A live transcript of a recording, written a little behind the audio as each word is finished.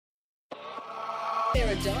There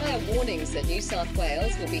are dire warnings that New South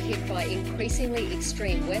Wales will be hit by increasingly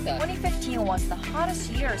extreme weather. 2015 was the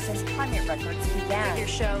hottest year since climate records began. Figures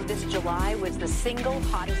show this July was the single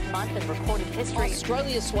hottest month in recorded history.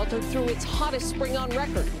 Australia sweltered through its hottest spring on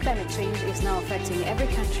record. Climate change is now affecting every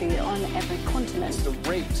country on every continent. It's the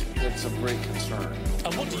rate that's of great concern.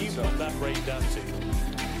 And what do you put that rate down to?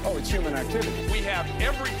 Oh, it's human activity. We have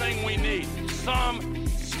everything we need. Some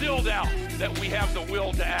still doubt that we have the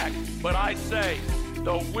will to act, but I say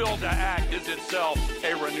the will to act is itself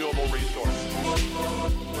a renewable resource.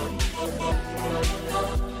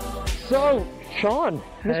 So, Sean,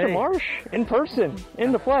 Mr. Hey. Marsh, in person,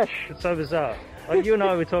 in the flesh. It's so bizarre. Like, you and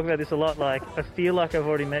I, we talk about this a lot. Like, I feel like I've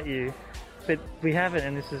already met you, but we haven't,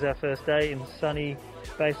 and this is our first day in sunny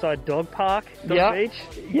Bayside Dog Park, Beach.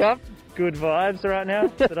 Yep. Good vibes right now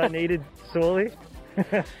that I needed sorely.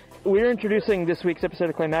 We're introducing this week's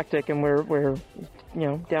episode of Climactic, and we're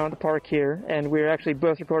down at the park here, and we're actually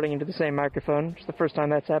both recording into the same microphone. It's the first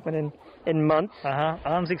time that's happened in months.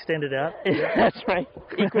 Arms extended out. That's right.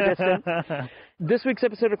 Equidistant. This week's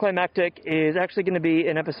episode of Climactic is actually going to be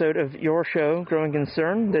an episode of your show, Growing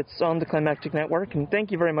Concern, that's on the Climactic Network, and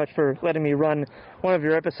thank you very much for letting me run one of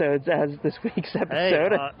your episodes as this week's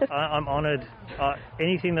episode. Hey, I'm honoured.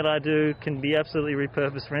 Anything that I do can be absolutely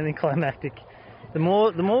repurposed for anything climactic. The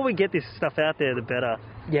more we get this stuff out there, the better.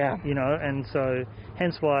 Yeah. And so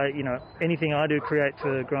hence why, anything I do create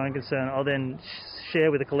for Growing Concern, I'll then share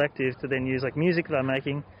with the collective to then use, like music that I'm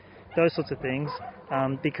making, those sorts of things,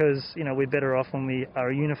 because, we're better off when we are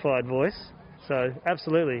a unified voice. So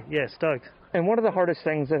absolutely, yeah, stoked. And one of the hardest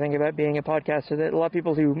things, I think, about being a podcaster that a lot of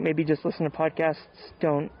people who maybe just listen to podcasts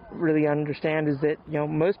don't really understand is that,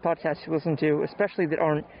 most podcasts you listen to, especially that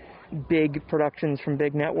aren't big productions from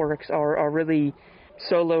big networks, are really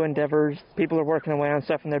solo endeavors. People are working away on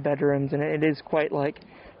stuff in their bedrooms, and it is quite like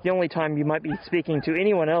the only time you might be speaking to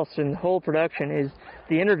anyone else in the whole production is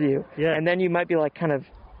the interview. Yeah. And then you might be like kind of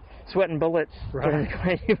sweating bullets.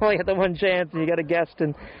 Right. You only get the one chance, and you got a guest,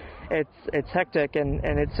 and it's hectic, and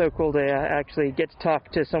it's so cool to actually get to talk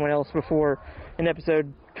to someone else before an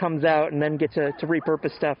episode comes out, and then get to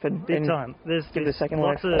repurpose stuff and big time. There's the second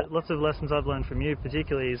lots life. of lessons I've learned from you,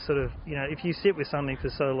 particularly is sort of, if you sit with something for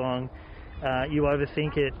so long, you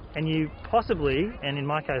overthink it, and you possibly, and in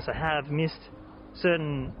my case I have, missed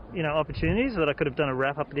certain opportunities that I could have done a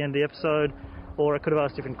wrap up at the end of the episode, or I could have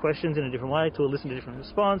asked different questions in a different way to elicit a different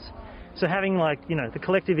response. So having the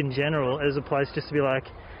collective in general as a place just to be like,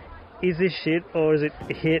 is this shit or is it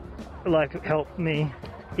a hit? Like, help me.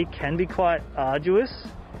 It can be quite arduous.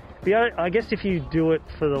 But I guess if you do it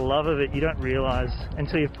for the love of it, you don't realise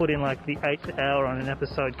until you've put in like the 8th hour on an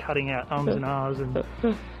episode cutting out ums and ahs and,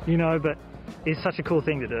 but it's such a cool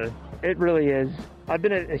thing to do. It really is. I've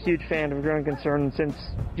been a huge fan of Growing Concern since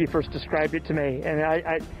you first described it to me. And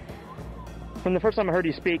I from the first time I heard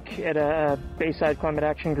you speak at a Bayside Climate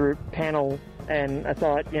Action Group panel, and I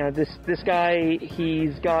thought, this guy,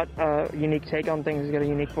 he's got a unique take on things, he's got a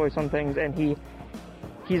unique voice on things, and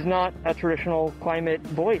he's not a traditional climate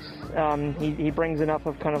voice. He brings enough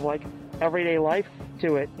of kind of like everyday life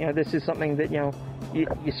to it. This is something that,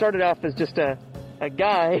 you started off as just a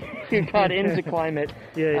guy who got into climate.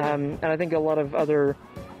 Yeah. And I think a lot of other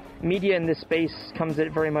media in this space comes at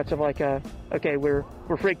it very much of like okay, we're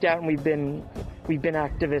freaked out and we've been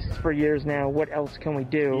activists for years now. What else can we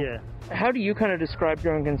do? Yeah. How do you kind of describe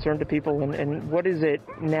Growing Concern to people, and what is it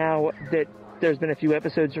now that there's been a few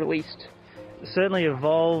episodes released? Certainly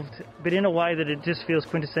evolved, but in a way that it just feels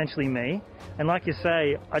quintessentially me. And like you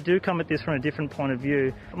say, I do come at this from a different point of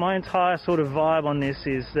view. My entire sort of vibe on this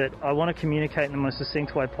is that I want to communicate in the most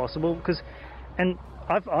succinct way possible, because, and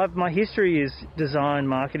my history is design,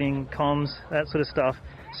 marketing, comms, that sort of stuff.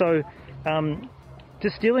 So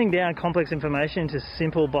distilling down complex information into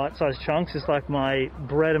simple bite-sized chunks is like my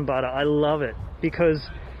bread and butter. I love it, because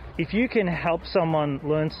if you can help someone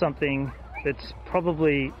learn something that's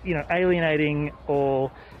probably, alienating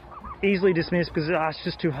or easily dismissed because it's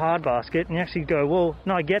just too hard basket, and you actually go, well,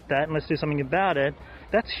 no, I get that, and let's do something about it,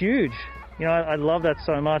 that's huge. I love that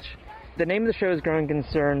so much. The name of the show is Growing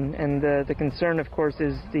Concern, and the concern, of course,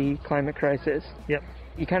 is the climate crisis. Yep.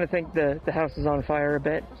 You kind of think the house is on fire a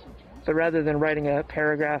bit, but rather than writing a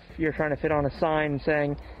paragraph, you're trying to fit on a sign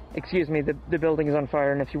saying, excuse me, the building is on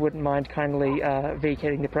fire, and if you wouldn't mind kindly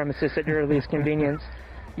vacating the premises at your earliest convenience.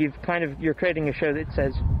 You're creating a show that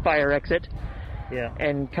says fire exit. Yeah.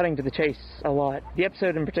 And cutting to the chase a lot. The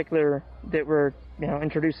episode in particular that we're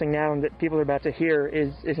introducing now and that people are about to hear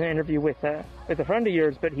is an interview with a friend of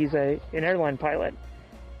yours, but he's an airline pilot.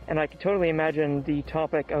 And I could totally imagine the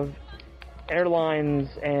topic of airlines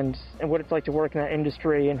and what it's like to work in that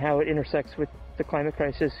industry and how it intersects with the climate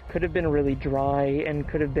crisis could have been really dry and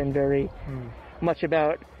could have been very much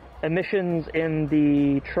about emissions in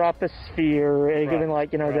the troposphere, given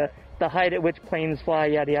the height at which planes fly,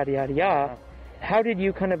 yada, yada, yada, yada. How did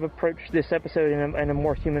you kind of approach this episode in a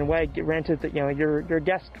more human way? Granted that, your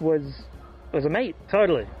guest was a mate.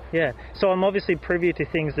 Totally, yeah. So I'm obviously privy to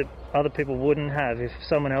things that other people wouldn't have. If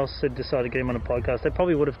someone else had decided to get him on a podcast, they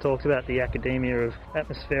probably would have talked about the academia of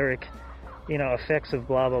atmospheric, effects of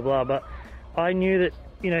blah, blah, blah. But I knew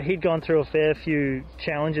that, he'd gone through a fair few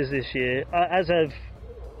challenges this year, as have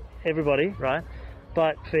everybody, right?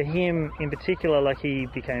 But for him in particular, he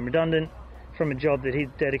became redundant from a job that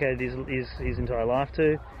he'd dedicated his entire life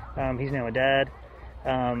to. He's now a dad.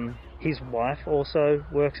 His wife also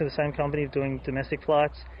works at the same company doing domestic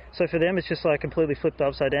flights. So for them, it's just completely flipped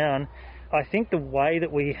upside down. I think the way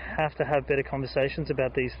that we have to have better conversations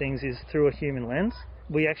about these things is through a human lens.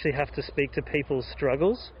 We actually have to speak to people's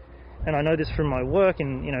struggles. And I know this from my work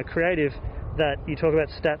in, creative, that you talk about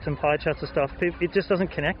stats and pie charts and stuff, it just doesn't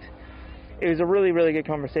connect. It was a really, really good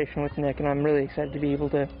conversation with Nick, and I'm really excited to be able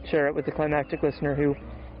to share it with the climactic listener who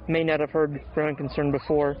may not have heard Growing Concern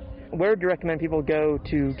before. Where would you recommend people go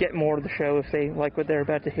to get more of the show if they like what they're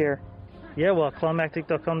about to hear? Yeah, well,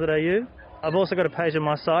 climactic.com.au. I've also got a page on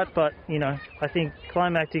my site, but, I think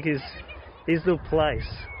Climactic is the place.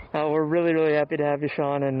 We're really, really happy to have you,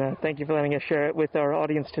 Sean, and thank you for letting us share it with our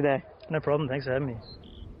audience today. No problem. Thanks for having me.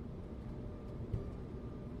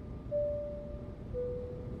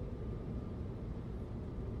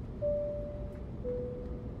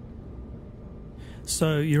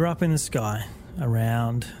 So you're up in the sky,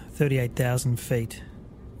 around 38,000 feet.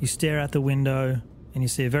 You stare out the window and you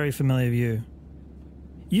see a very familiar view.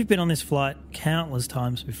 You've been on this flight countless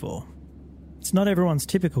times before. It's not everyone's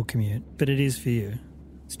typical commute, but it is for you.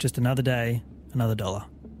 It's just another day, another dollar.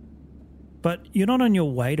 But you're not on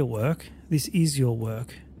your way to work. This is your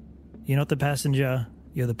work. You're not the passenger,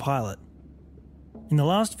 you're the pilot. In the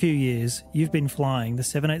last few years, you've been flying the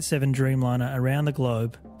 787 Dreamliner around the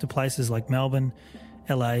globe to places like Melbourne,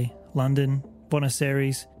 LA, London, Buenos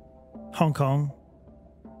Aires, Hong Kong,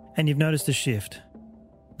 and you've noticed a shift.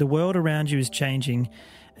 The world around you is changing,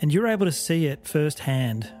 and you're able to see it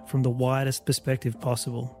firsthand from the widest perspective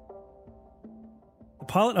possible. The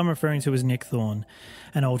pilot I'm referring to is Nick Thorne,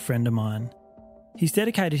 an old friend of mine. He's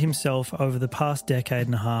dedicated himself over the past decade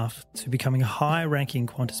and a half to becoming a high-ranking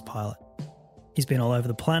Qantas pilot. He's been all over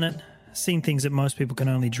the planet, seen things that most people can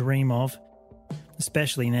only dream of,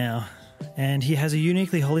 especially now, and he has a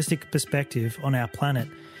uniquely holistic perspective on our planet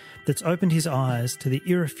that's opened his eyes to the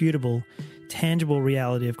irrefutable, tangible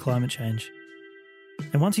reality of climate change.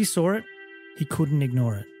 And once he saw it, he couldn't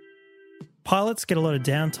ignore it. Pilots get a lot of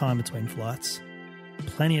downtime between flights,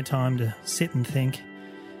 plenty of time to sit and think,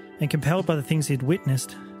 and compelled by the things he'd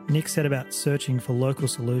witnessed, Nick set about searching for local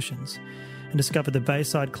solutions and discovered the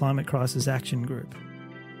Bayside Climate Crisis Action Group.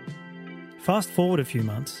 Fast forward a few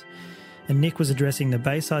months, and Nick was addressing the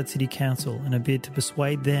Bayside City Council in a bid to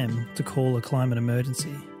persuade them to call a climate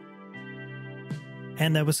emergency.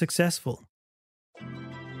 And they were successful.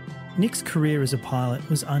 Nick's career as a pilot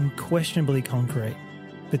was unquestionably concrete,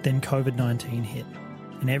 but then COVID-19 hit,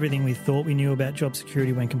 and everything we thought we knew about job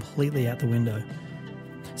security went completely out the window.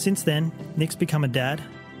 Since then, Nick's become a dad.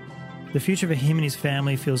 The future for him and his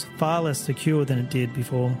family feels far less secure than it did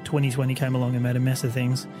before 2020 came along and made a mess of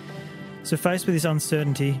things. So faced with this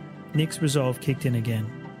uncertainty, Nick's resolve kicked in again.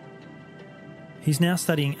 He's now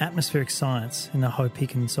studying atmospheric science in the hope he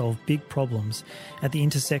can solve big problems at the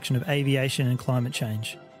intersection of aviation and climate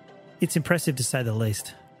change. It's impressive to say the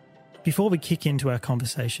least. Before we kick into our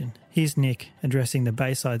conversation, here's Nick addressing the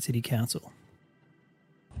Bayside City Council.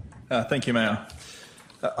 Thank you, Mayor.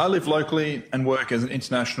 I live locally and work as an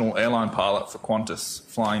international airline pilot for Qantas,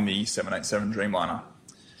 flying the 787 Dreamliner.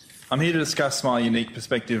 I'm here to discuss my unique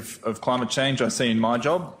perspective of climate change I see in my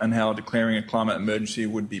job and how declaring a climate emergency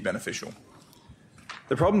would be beneficial.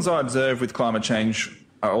 The problems I observe with climate change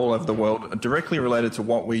are all over the world are directly related to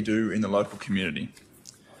what we do in the local community.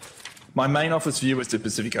 My main office view is the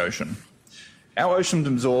Pacific Ocean. Our oceans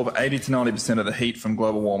absorb 80 to 90% of the heat from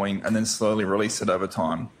global warming and then slowly release it over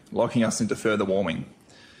time, locking us into further warming.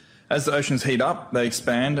 As the oceans heat up, they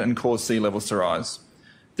expand and cause sea levels to rise.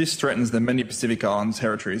 This threatens the many Pacific Island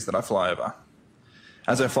territories that I fly over.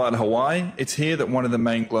 As I fly to Hawaii, it's here that one of the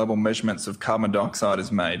main global measurements of carbon dioxide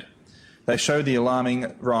is made. They show the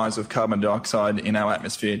alarming rise of carbon dioxide in our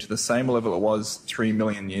atmosphere to the same level it was 3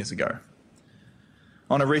 million years ago.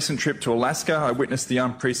 On a recent trip to Alaska, I witnessed the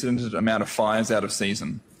unprecedented amount of fires out of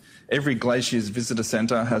season. Every glacier's visitor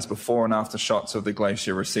centre has before and after shots of the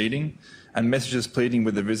glacier receding and messages pleading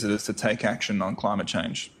with the visitors to take action on climate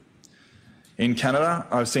change. In Canada,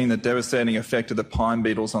 I've seen the devastating effect of the pine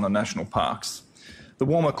beetles on the national parks. The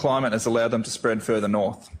warmer climate has allowed them to spread further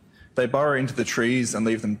north. They burrow into the trees and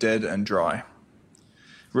leave them dead and dry.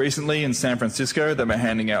 Recently in San Francisco, they were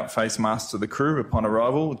handing out face masks to the crew upon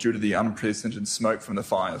arrival due to the unprecedented smoke from the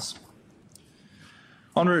fires.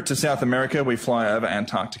 En route to South America, we fly over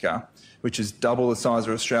Antarctica, which is double the size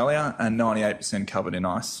of Australia and 98% covered in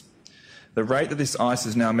ice. The rate that this ice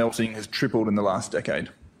is now melting has tripled in the last decade.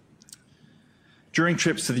 During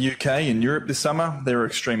trips to the UK and Europe this summer, there were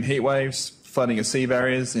extreme heat waves, flooding of sea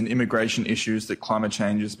barriers and immigration issues that climate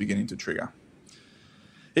change is beginning to trigger.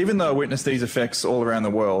 Even though I witness these effects all around the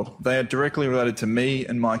world, they are directly related to me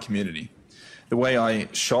and my community. The way I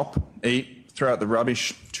shop, eat, throw out the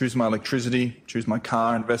rubbish, choose my electricity, choose my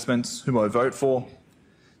car investments, whom I vote for.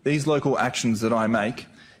 These local actions that I make,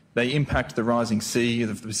 they impact the rising sea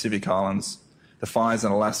of the Pacific Islands, the fires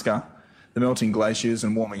in Alaska, the melting glaciers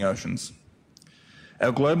and warming oceans.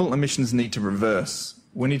 Our global emissions need to reverse.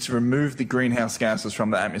 We need to remove the greenhouse gases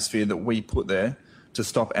from the atmosphere that we put there to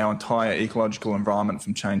stop our entire ecological environment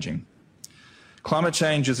from changing. Climate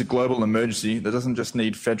change is a global emergency that doesn't just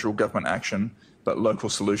need federal government action, but local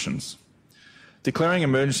solutions. Declaring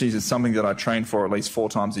emergencies is something that I train for at least 4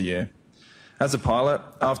 times a year. As a pilot,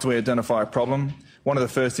 after we identify a problem, one of the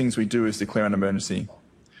first things we do is declare an emergency.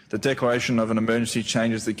 The declaration of an emergency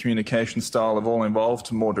changes the communication style of all involved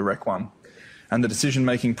to a more direct one, and the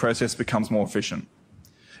decision-making process becomes more efficient.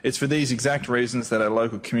 It's for these exact reasons that our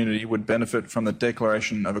local community would benefit from the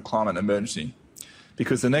declaration of a climate emergency,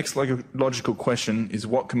 because the next logical question is,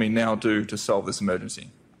 what can we now do to solve this emergency?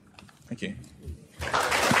 Thank you.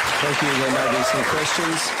 Thank you. There may be some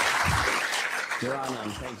questions. There are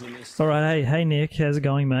none. Thank you, Mr. All right. Hey, Nick. How's it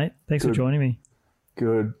going, mate? Thanks for joining me.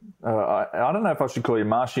 Good. I don't know if I should call you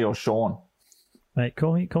Marshy or Sean. Mate,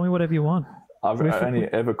 call me whatever you want. I've only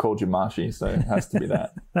ever called you Marshy, so it has to be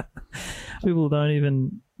that. People don't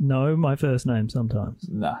even know my first name sometimes.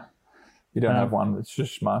 Nah. You don't have one. It's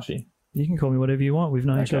just Marshy. You can call me whatever you want. We've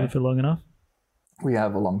known each other for long enough. We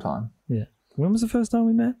have a long time. Yeah. When was the first time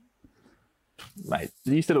we met? Mate,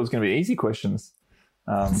 you said it was going to be easy questions.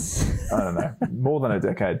 I don't know. More than a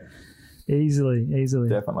decade. Easily.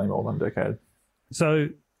 Definitely more than a decade. So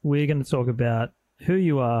we're going to talk about who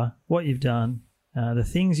you are, what you've done, the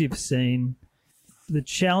things you've seen, the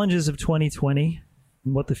challenges of 2020,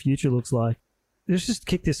 and what the future looks like. Let's just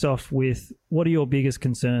kick this off with, what are your biggest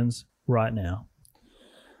concerns right now?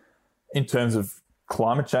 In terms of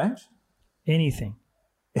climate change? Anything.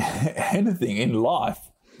 Anything in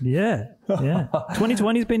life? Yeah.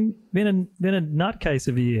 2020's been a nutcase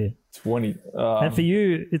of a year. And for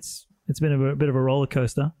you, it's been a bit of a roller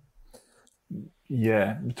coaster.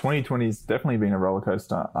 Yeah, 2020 has definitely been a roller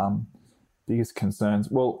coaster. Biggest concerns.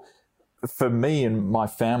 Well, for me and my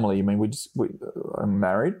family, I mean, I'm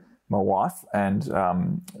married, my wife, and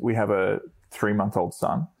we have a 3-month-old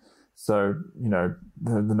son. So, you know,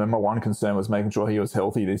 the number one concern was making sure he was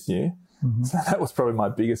healthy this year. Mm-hmm. So that was probably my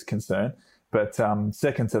biggest concern. But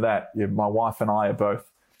second to that, my wife and I are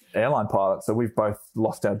both airline pilots, so we've both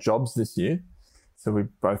lost our jobs this year. So we've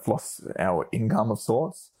both lost our income of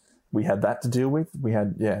sorts. We had that to deal with. We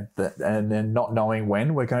had, that, and then not knowing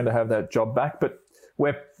when we're going to have that job back. But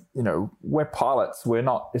we're pilots.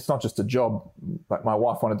 It's not just a job. Like, my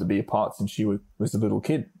wife wanted to be a pilot since she was a little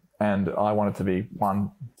kid, and I wanted to be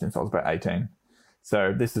one since I was about 18.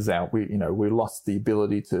 So this is we lost the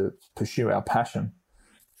ability to pursue our passion.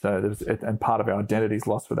 So and part of our identity is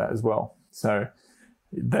lost for that as well. So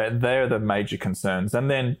they're the major concerns. And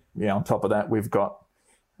then, on top of that, we've got,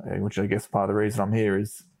 which I guess part of the reason I'm here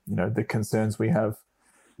is, the concerns we have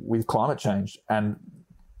with climate change. And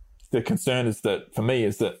the concern is that, for me,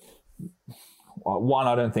 is that, one,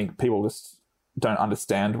 I don't think people just don't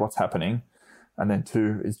understand what's happening. And then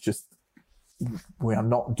two, is just, we are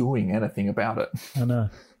not doing anything about it. I know.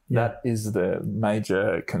 Yeah. That is the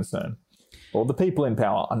major concern. Or the people in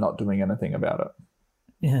power are not doing anything about it.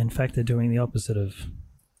 Yeah, in fact, they're doing the opposite of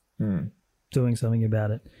doing something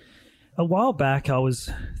about it. A while back, I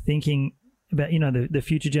was thinking about, the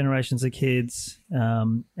future generations of kids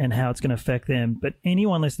and how it's going to affect them. But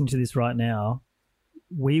anyone listening to this right now,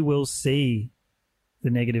 we will see the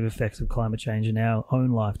negative effects of climate change in our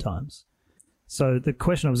own lifetimes. So the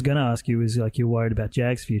question I was going to ask you is, you're worried about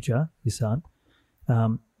Jag's future, your son.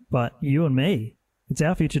 But you and me, it's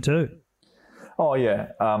our future too. Oh, yeah.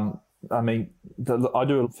 I mean, I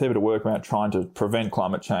do a fair bit of work around trying to prevent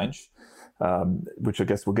climate change. which I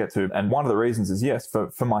guess we'll get to. And one of the reasons is, yes,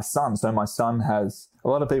 for my son. So my son has, a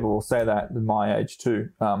lot of people will say that at my age too,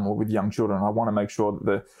 or with young children. I want to make sure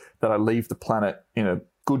that I leave the planet in a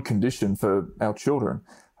good condition for our children.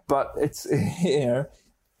 But it's,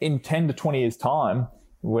 in 10 to 20 years' time,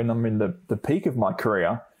 when I'm in the peak of my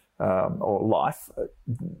career or life,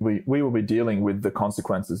 we will be dealing with the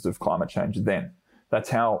consequences of climate change then. That's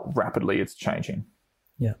how rapidly it's changing.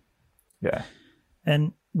 Yeah. Yeah.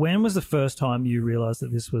 And when was the first time you realized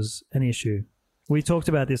that this was an issue? We talked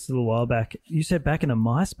about this a little while back. You said back in the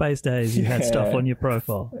MySpace days you had stuff on your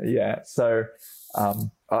profile. Yeah. So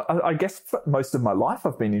I guess for most of my life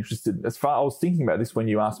I've been interested. I was thinking about this when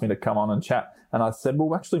you asked me to come on and chat, and I said,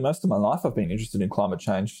 well, actually, most of my life I've been interested in climate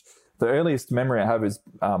change. The earliest memory I have is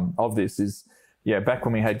of this is, back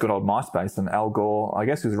when we had good old MySpace, and Al Gore, I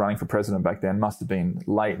guess he was running for president back then, must have been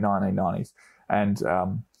late 1990s. And,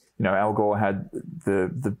 Al Gore had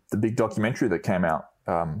the big documentary that came out.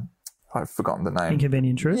 I've forgotten the name.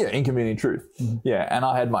 Inconvenient Truth? Yeah, Inconvenient Truth. Mm-hmm. Yeah, and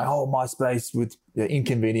I had my whole MySpace with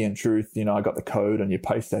Inconvenient Truth. I got the code and you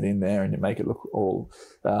paste that in there and you make it look all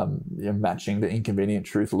matching the Inconvenient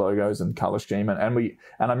Truth logos and color scheme. And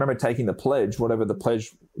I remember taking the pledge, whatever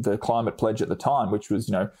the climate pledge at the time, which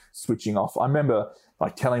was, switching off. I remember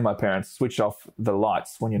telling my parents, switch off the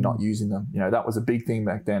lights when you're not using them. That was a big thing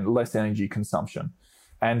back then, less energy consumption.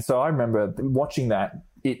 And so I remember watching that,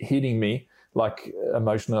 it hitting me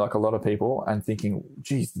emotionally, like a lot of people, and thinking,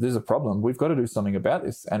 geez, there's a problem. We've got to do something about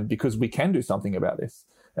this. And because we can do something about this,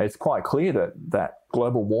 it's quite clear that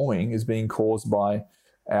global warming is being caused by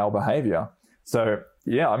our behavior. So,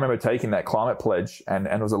 I remember taking that climate pledge and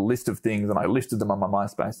it was a list of things, and I listed them on my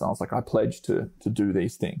MySpace, and I was like, I pledge to do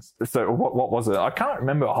these things. So what was it? I can't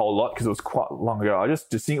remember a whole lot because it was quite long ago. I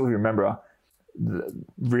just distinctly remember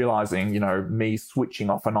realizing, me switching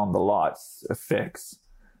off and on the lights affects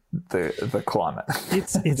the climate.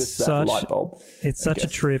 It's such light bulb, it's such a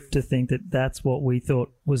trip to think that that's what we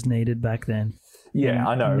thought was needed back then. Yeah,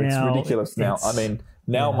 I know, it's ridiculous now. I mean,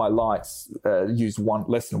 now my lights use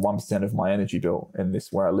less than 1% of my energy bill in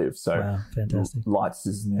this where I live. So wow, fantastic. Lights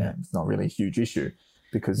is it's not really a huge issue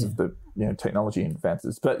because of the technology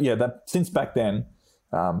advances. But that since back then,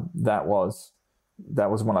 that was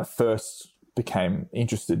when I first became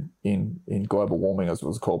interested in global warming, as it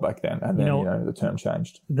was called back then, and then the term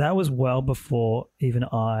changed. That was well before even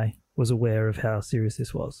I was aware of how serious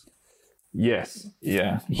this was. Yes,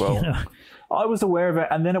 yeah. Well, I was aware of it,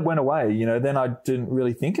 and then it went away. Then I didn't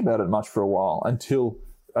really think about it much for a while until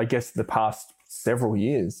I guess the past several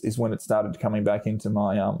years is when it started coming back into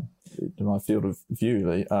my field of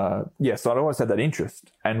view. So I'd always had that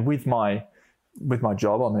interest, and with my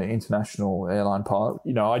job, I'm an international airline pilot.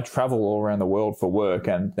 I travel all around the world for work,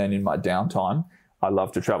 and then in my downtime, I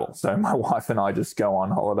love to travel. So my wife and I just go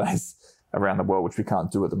on holidays around the world, which we can't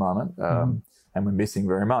do at the moment, and we're missing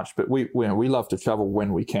very much. But we love to travel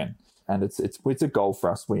when we can, and it's a goal for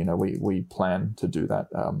us. We plan to do that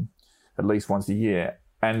at least once a year.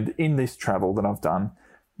 And in this travel that I've done,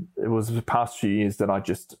 it was the past few years that I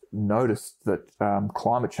just noticed that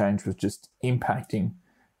climate change was just impacting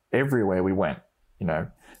everywhere we went.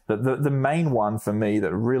 The main one for me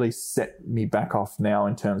that really set me back off now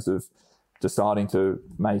in terms of deciding to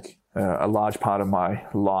make a large part of my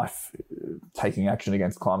life taking action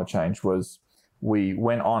against climate change was we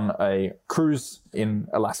went on a cruise in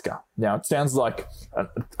Alaska. Now, it sounds like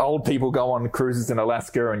old people go on cruises in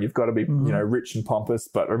Alaska and you've got to be rich and pompous,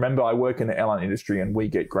 but remember, I work in the airline industry and we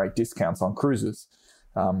get great discounts on cruises.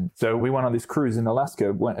 So we went on this cruise in Alaska.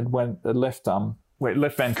 It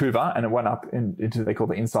left Vancouver and it went up into they call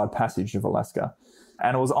the Inside Passage of Alaska.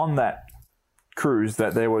 And it was on that cruise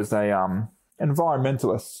that there was a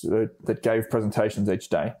environmentalist that gave presentations each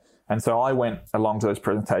day. And so I went along to those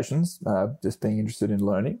presentations, just being interested in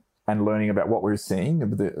learning about what we were seeing,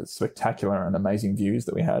 the spectacular and amazing views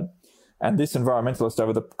that we had. And this environmentalist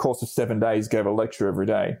over the course of 7 days gave a lecture every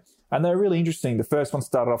day. And they're really interesting. The first one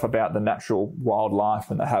started off about the natural wildlife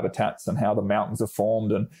and the habitats and how the mountains are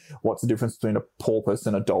formed and what's the difference between a porpoise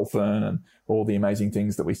and a dolphin and all the amazing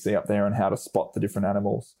things that we see up there and how to spot the different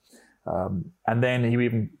animals. And then he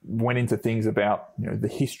even went into things about the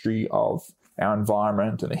history of our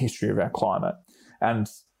environment and the history of our climate. And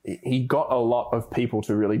he got a lot of people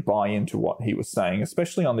to really buy into what he was saying,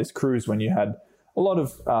 especially on this cruise when you had a lot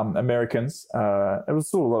of Americans. It was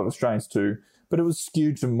still a lot of Australians too, but it was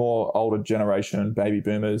skewed to more older generation, baby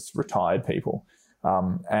boomers, retired people.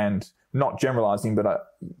 And not generalizing, but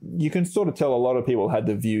you can sort of tell a lot of people had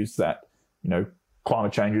the views that,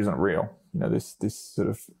 climate change isn't real. This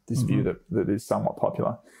view that is somewhat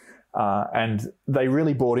popular. And they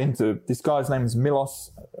really bought into this guy's name is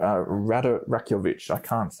Milos Radorakovic. I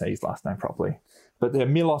can't say his last name properly. But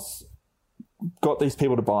Milos got these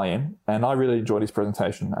people to buy in, and I really enjoyed his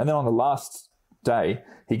presentation. And then on the last day,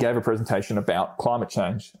 he gave a presentation about climate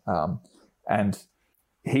change. And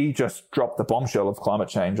he just dropped the bombshell of climate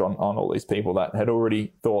change on all these people that had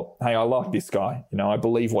already thought, hey, I like this guy. I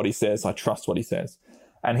believe what he says. I trust what he says.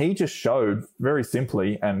 And he just showed very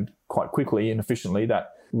simply and quite quickly and efficiently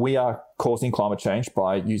that we are causing climate change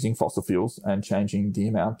by using fossil fuels and changing the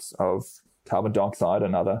amounts of carbon dioxide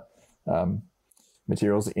and other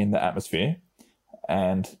materials in the atmosphere.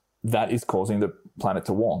 And that is causing the planet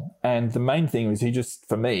to warm. And the main thing was he just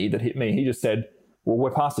said, well,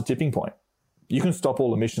 we're past the tipping point. You can stop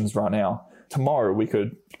all emissions right now. Tomorrow we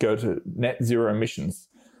could go to net zero emissions,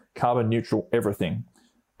 carbon neutral, everything.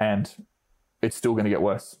 And it's still going to get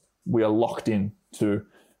worse. We are locked in to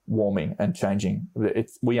warming and changing.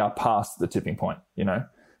 We are past the tipping point,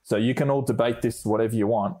 So you can all debate this, whatever you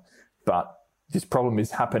want, but this problem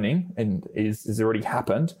is happening and is already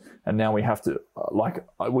happened. And now we have to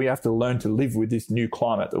learn to live with this new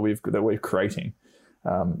climate that we're creating.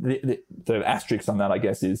 The asterisk on that, I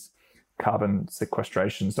guess, is carbon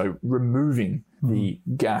sequestration. So removing the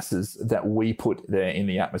gases that we put there in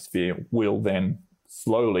the atmosphere will then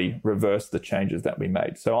slowly reverse the changes that we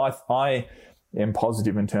made. So I am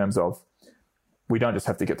positive in terms of we don't just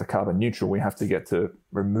have to get to carbon neutral, we have to get to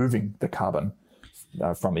removing the carbon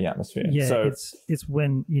from the atmosphere. Yeah, so it's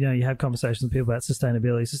when you have conversations with people about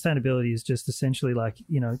sustainability. Sustainability is just essentially like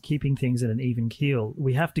keeping things at an even keel.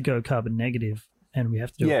 We have to go carbon negative, and we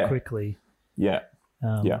have to do it quickly. Yeah.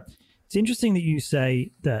 It's interesting that you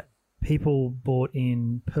say that people bought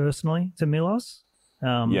in personally to Milos.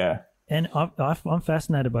 And I'm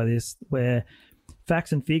fascinated by this, where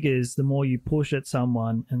facts and figures, the more you push at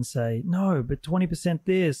someone and say, no, but 20%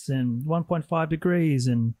 this and 1.5 degrees,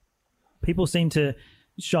 and people seem to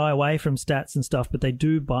shy away from stats and stuff, but they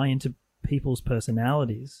do buy into people's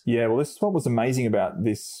personalities. Yeah, well, this is what was amazing about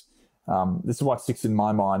this. This is what sticks in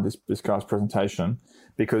my mind, this guy's presentation,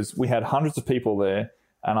 because we had hundreds of people there,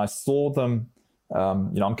 and I saw them,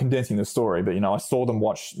 I'm condensing the story, but, I saw them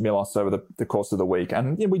watch Milos over the course of the week.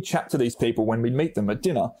 And we chat to these people when we meet them at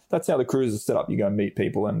dinner. That's how the cruise is set up. You go and meet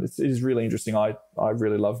people, and it is really interesting. I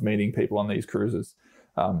really love meeting people on these cruises.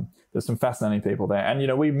 There's some fascinating people there.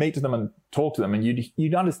 And, we meet them and talk to them, and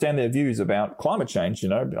you'd understand their views about climate change.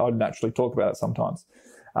 I'd naturally talk about it sometimes.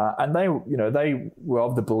 And they were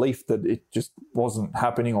of the belief that it just wasn't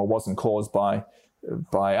happening or wasn't caused by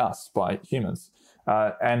us, by humans.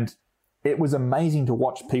 And it was amazing to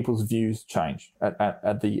watch people's views change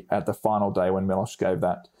at the final day when Milos gave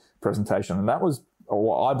that presentation. And that was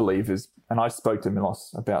what I believe is, and I spoke to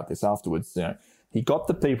Milos about this afterwards, he got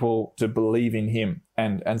the people to believe in him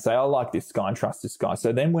and say, I like this guy and trust this guy.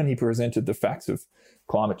 So then when he presented the facts of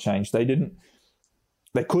climate change, they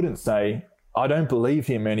couldn't say, I don't believe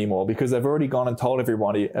him anymore, because they've already gone and told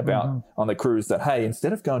everybody about on the cruise that, hey,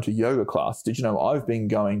 instead of going to yoga class, did you know I've been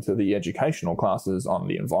going to the educational classes on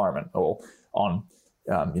the environment or on,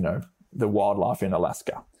 the wildlife in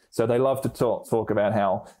Alaska. So they love to talk about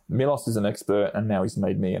how Milos is an expert and now he's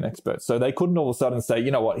made me an expert. So they couldn't all of a sudden say,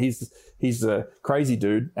 you know what, he's a crazy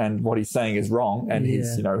dude and what he's saying is wrong. And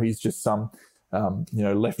he's just some,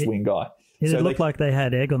 left-wing guy. It looked like they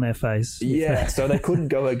had egg on their face. Yeah, so they couldn't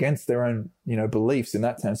go against their own, beliefs in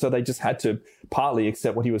that sense. So they just had to partly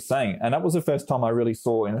accept what he was saying. And that was the first time I really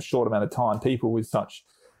saw in a short amount of time people with such,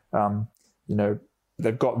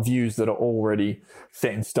 they've got views that are already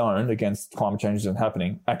set in stone against climate change isn't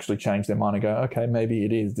happening, actually change their mind and go, okay, maybe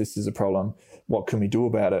it is. This is a problem. What can we do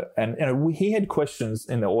about it? And he had questions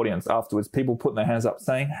in the audience afterwards, people putting their hands up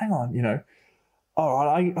saying, hang on, all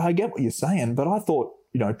right, I get what you're saying, but I thought,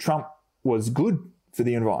 Trump was good for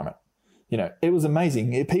the environment. It was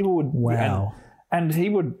amazing. People would, wow. And he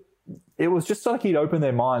would, it was just like he'd open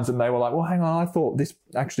their minds and they were like, well, hang on, I thought this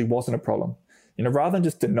actually wasn't a problem. Rather than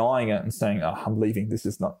just denying it and saying, oh, I'm leaving, this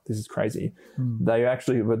is crazy. They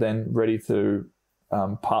actually were then ready to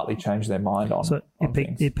partly change their mind on. So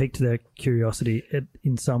it piqued their curiosity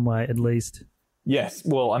in some way, at least. Yes.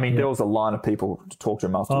 Well, there was a line of people to talk to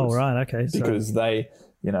him afterwards. Oh, right. Okay. Because they,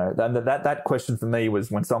 that question for me was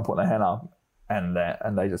when someone put their hand up and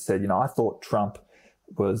they just said, I thought Trump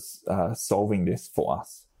was solving this for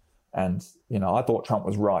us. And, I thought Trump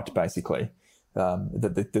was right, basically,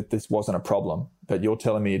 that this wasn't a problem. But you're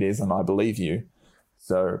telling me it is, and I believe you.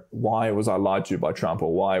 So why was I lied to by Trump,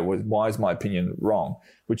 or why is my opinion wrong?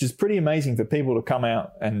 Which is pretty amazing for people to come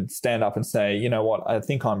out and stand up and say, you know what, I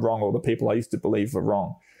think I'm wrong, or the people I used to believe were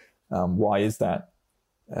wrong. Why is that?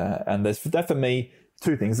 And that for me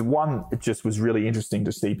two things. One, it just was really interesting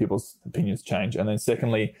to see people's opinions change. And then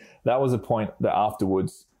secondly, that was a point that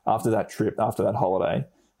afterwards, after that trip, after that holiday,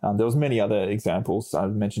 there was many other examples I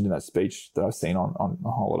mentioned in that speech that I've seen on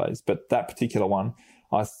holidays. But that particular one,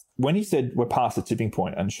 when he said we're past the tipping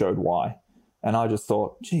point and showed why, and I just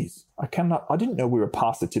thought, geez, I didn't know we were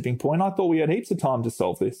past the tipping point. I thought we had heaps of time to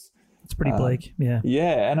solve this. It's pretty bleak, yeah.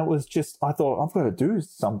 Yeah, and it was just, I thought, I've got to do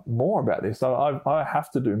some more about this. I have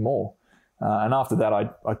to do more. And after that,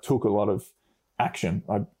 I took a lot of action.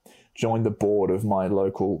 I joined the board of my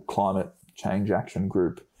local climate change action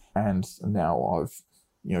group, and now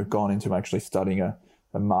I've gone into actually studying a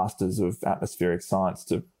master's of atmospheric science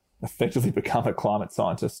to effectively become a climate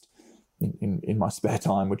scientist in my spare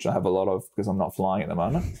time, which I have a lot of because I'm not flying at the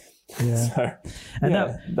moment. Yeah. So, and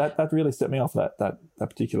that really set me off that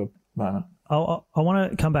particular moment. I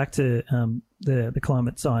want to come back to the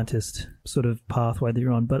climate scientist sort of pathway that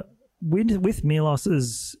you're on, but with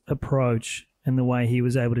Milos's approach and the way he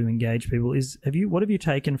was able to engage people, what have you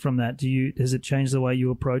taken from that? Has it changed the way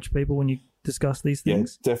you approach people when you discuss these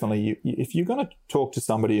things? Yeah, definitely. If you're going to talk to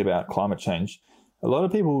somebody about climate change, a lot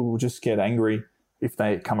of people will just get angry if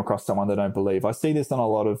they come across someone they don't believe. I see this on a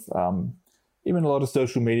lot of even a lot of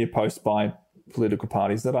social media posts by political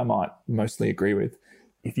parties that I might mostly agree with.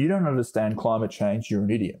 If you don't understand climate change, you're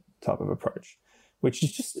an idiot type of approach, which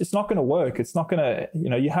is just, it's not going to work. It's not going to,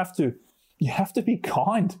 you have to be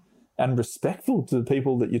kind and respectful to the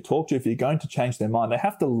people that you talk to. If you're going to change their mind, they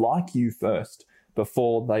have to like you first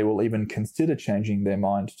before they will even consider changing their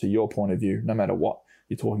mind to your point of view, no matter what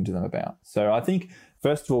you're talking to them about. So I think,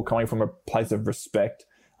 first of all, coming from a place of respect,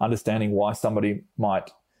 understanding why somebody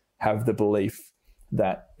might have the belief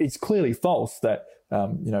that it's clearly false, that,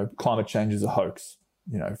 climate change is a hoax,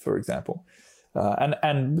 for example.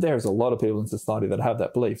 And there's a lot of people in society that have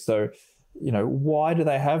that belief. So, why do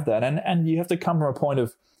they have that? And you have to come from a point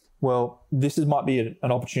of, well, might be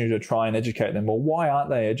an opportunity to try and educate them. Well, why aren't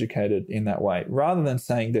they educated in that way? Rather than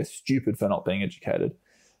saying they're stupid for not being educated,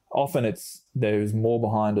 often there's more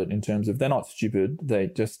behind it in terms of they're not stupid. They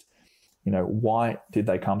just, why did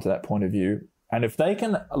they come to that point of view? And if they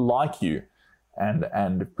can like you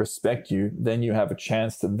and respect you, then you have a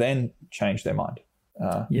chance to then change their mind.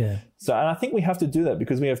 So, and I think we have to do that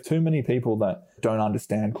because we have too many people that don't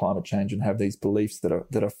understand climate change and have these beliefs that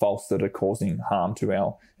are false, that are causing harm to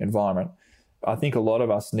our environment. I think a lot of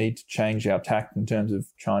us need to change our tact in terms of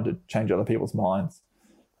trying to change other people's minds.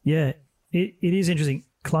 Yeah, it is interesting.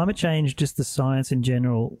 Climate change, just the science in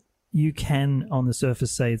general, you can on the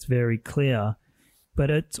surface say it's very clear, but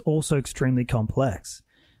it's also extremely complex.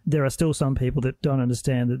 There are still some people that don't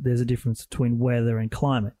understand that there's a difference between weather and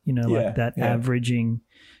climate, like that averaging.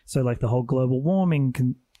 So like the whole global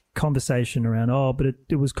warming conversation around, but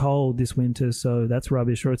it was cold this winter, so that's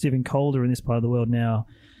rubbish, or it's even colder in this part of the world now.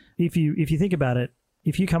 If you think about it,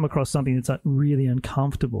 if you come across something that's like really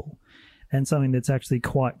uncomfortable and something that's actually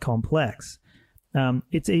quite complex,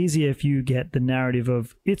 it's easier if you get the narrative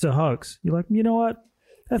of it's a hoax. You're like, you know what?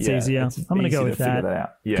 That's easier. I'm going to go with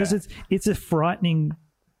that. Because it's a frightening.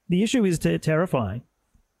 The issue is terrifying.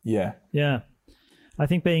 Yeah. Yeah. I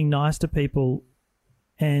think being nice to people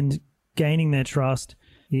and gaining their trust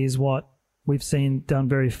is what we've seen done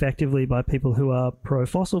very effectively by people who are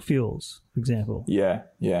pro-fossil fuels, for example. Yeah.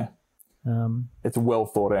 It's well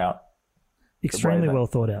thought out. Extremely well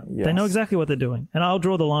thought out. Yes. They know exactly what they're doing. And I'll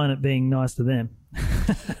draw the line at being nice to them.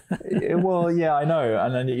 Well, yeah, I know.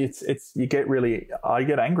 And then I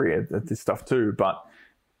get angry at this stuff too, but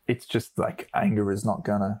it's just like anger is not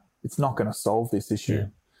gonna solve this issue.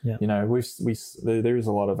 Yeah. There is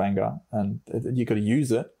a lot of anger and you got to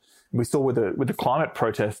use it. We saw with the climate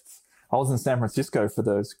protests. I was in San Francisco for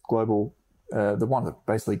those global, the one that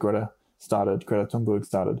basically Greta Thunberg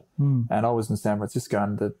started. And I was in San Francisco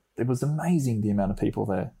and it was amazing the amount of people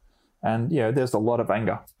there. And, there's a lot of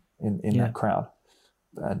anger in that crowd.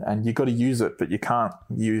 And you got to use it, but you can't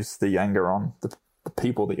use the anger on the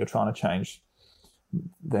people that you're trying to change.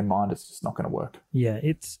 Their mind is just not going to work. Yeah,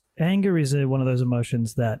 anger is one of those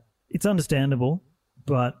emotions that it's understandable,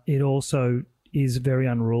 but it also is very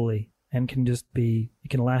unruly and can just be, it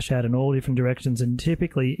can lash out in all different directions, and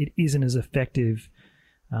typically it isn't as effective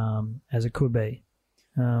as it could be.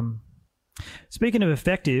 Speaking of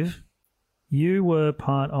effective, you were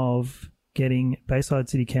part of getting Bayside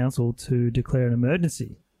City Council to declare an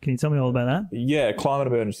emergency. Can you tell me all about that? Yeah, climate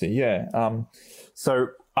emergency, yeah. So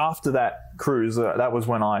after that cruise, that was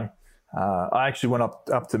when I actually went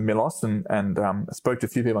up to Milos and spoke to a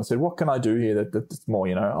few people. I said, what can I do here that's more,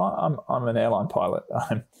 I'm an airline pilot.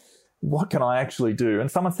 what can I actually do?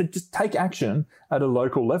 And someone said, just take action at a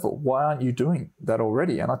local level. Why aren't you doing that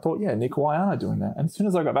already? And I thought, yeah, Nick, why aren't I doing that? And as soon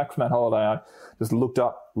as I got back from that holiday, I just looked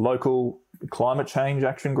up local climate change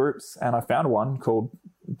action groups, and I found one called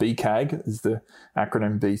BCAG, is the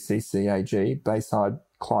acronym BCCAG, Bayside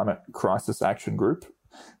Climate Crisis Action Group,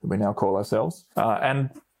 that we now call ourselves. And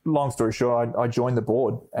long story short, I joined the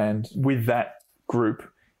board, and with that group,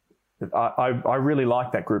 I really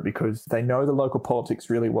like that group because they know the local politics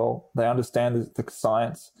really well. They understand the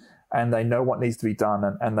science, and they know what needs to be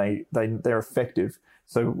done, and they're effective.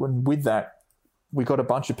 So with that, we got a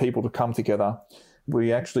bunch of people to come together.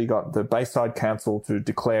 We actually got the Bayside Council to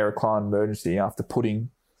declare a climate emergency after putting,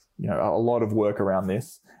 a lot of work around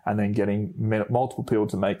this, and then getting multiple people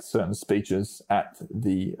to make certain speeches at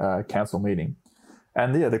the council meeting.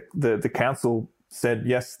 And yeah, the council said,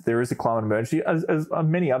 yes, there is a climate emergency, as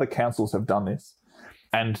many other councils have done this.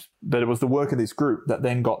 And that it was the work of this group that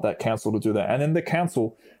then got that council to do that. And then the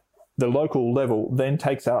council, the local level, then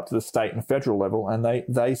takes out to the state and federal level, and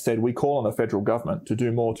they said, we call on the federal government to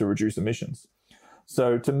do more to reduce emissions.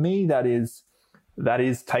 So to me, that is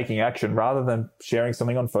taking action rather than sharing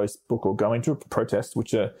something on Facebook or going to a protest,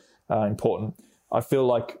 which are important. I feel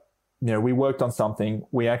like, we worked on something,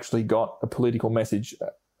 we actually got a political message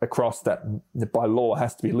across that by law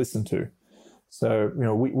has to be listened to. So,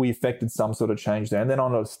 we affected some sort of change there. And then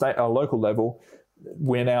on a local level,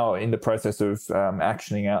 we're now in the process of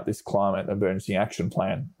actioning out this climate emergency action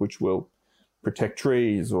plan, which will protect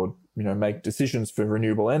trees or, make decisions for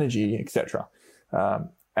renewable energy, etc.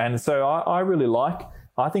 And so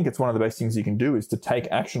I think it's one of the best things you can do is to take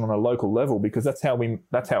action on a local level, because that's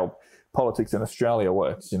how politics in Australia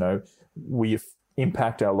works. We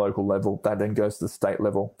impact our local level, that then goes to the state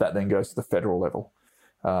level, that then goes to the federal level.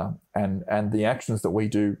 And the actions that we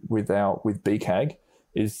do with BCAG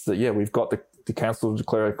is that, we've got the council to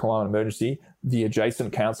declare a climate emergency. The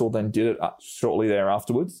adjacent council then did it shortly there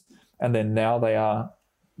afterwards. And then now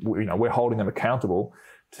we're holding them accountable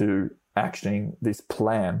to actioning this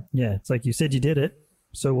plan. Yeah, it's like you said you did it.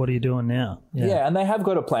 So what are you doing now? Yeah, and they have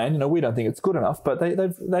got a plan. We don't think it's good enough, but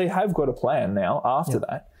they have got a plan now after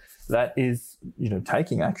that. That is,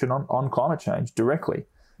 taking action on climate change directly.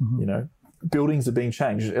 Mm-hmm. Buildings are being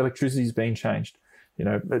changed, electricity is being changed,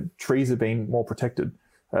 trees are being more protected,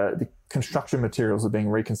 the construction materials are being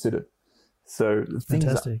reconsidered. So things,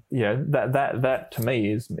 that to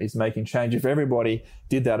me is making change. If everybody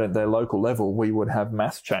did that at their local level, we would have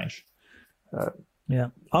mass change.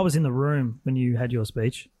 I was in the room when you had your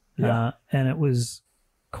speech, and it was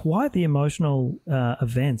quite the emotional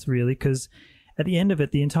event, really, because at the end of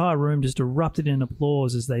it, the entire room just erupted in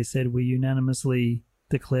applause as they said, we unanimously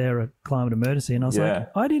declare a climate emergency. And I was like,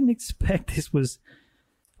 I didn't expect this was,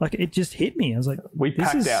 like, it just hit me. I was like, we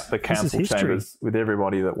packed out the council chambers with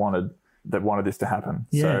everybody that wanted this to happen.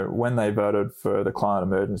 Yeah. So when they voted for the climate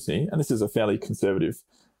emergency, and this is a fairly conservative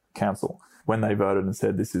council, when they voted and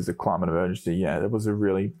said this is a climate emergency, it was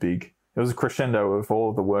a crescendo of all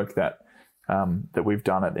of the work that we've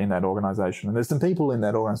done in that organisation. And there's some people in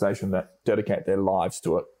that organisation that dedicate their lives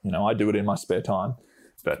to it. I do it in my spare time,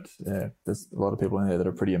 but there's a lot of people in there that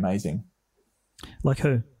are pretty amazing. Like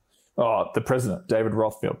who? Oh, the president, David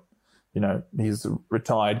Rothfield. He's a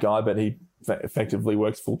retired guy, but he effectively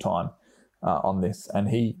works full time on this, and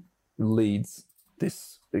he leads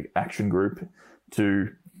this action group to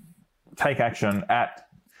take action at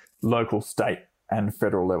local, state, and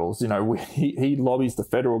federal levels. He lobbies the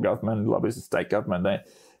federal government, lobbies the state government.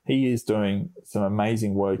 He is doing some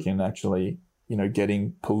amazing work in actually,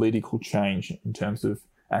 getting political change in terms of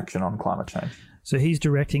action on climate change. So he's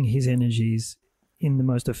directing his energies in the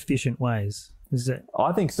most efficient ways. Is it?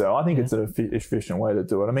 I think so. I think it's an efficient way to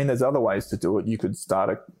do it. I mean, there's other ways to do it. You could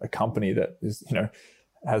start a company that is,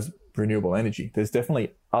 has renewable energy. There's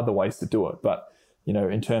definitely other ways to do it. But,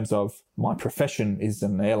 in terms of my profession is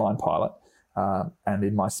an airline pilot, and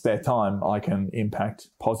in my spare time, I can impact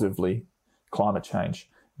positively climate change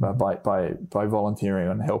by volunteering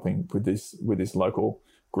and helping with this local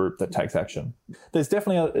group that takes action. There's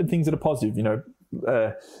definitely things that are positive,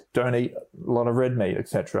 don't eat a lot of red meat,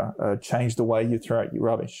 etc. Change the way you throw out your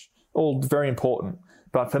rubbish. All very important.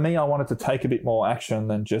 But for me, I wanted to take a bit more action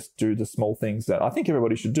than just do the small things that I think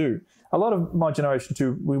everybody should do. A lot of my generation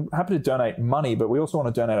too, we're happy to donate money, but we also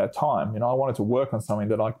want to donate our time. I wanted to work on something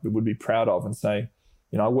that I would be proud of and say,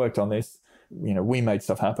 I worked on this, we made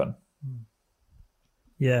stuff happen.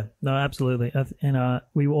 Yeah, no, absolutely. And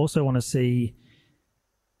we also want to see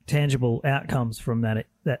tangible outcomes from that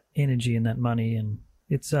energy and that money. And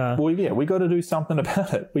It's well, yeah, we got to do something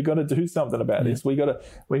about it. We got to do something about this. We got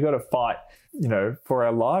to fight, for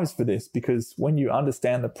our lives for this, because when you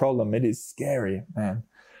understand the problem, it is scary, man.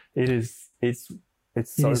 It's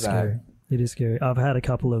so bad. Scary. It is scary. I've had a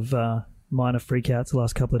couple of minor freakouts the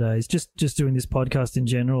last couple of days. Just doing this podcast in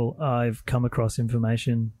general, I've come across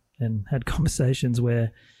information and had conversations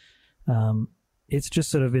where it's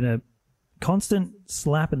just sort of in a constant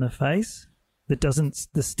slap in the face that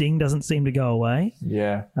the sting doesn't seem to go away.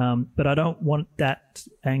 Yeah. But I don't want that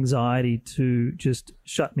anxiety to just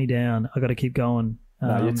shut me down. I got to keep going.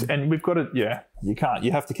 And we've got to, you can't,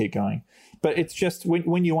 you have to keep going. But it's just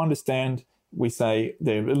when you understand, we say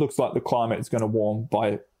it looks like the climate is going to warm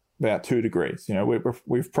by about 2 degrees.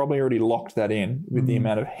 We've probably already locked that in with the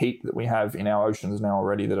amount of heat that we have in our oceans now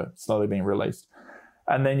already that are slowly being released.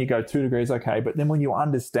 And then you go 2 degrees, okay. But then when you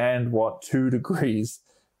understand what 2 degrees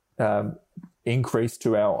increase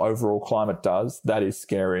to our overall climate does, that is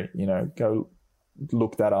scary. Go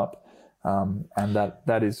look that up. And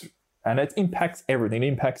that is, and it impacts everything. It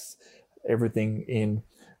impacts everything in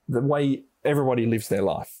the way everybody lives their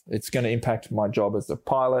life. It's going to impact my job as a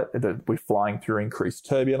pilot. That we're flying through increased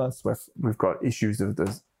turbulence. We've got issues of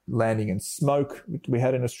the landing in smoke we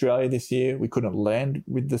had in Australia this year. We couldn't land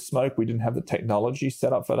with the smoke. We didn't have the technology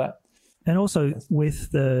set up for that. And also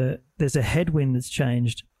there's a headwind that's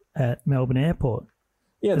changed at Melbourne Airport.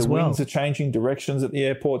 Yeah, the winds are changing directions at the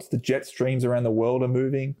airports. The jet streams around the world are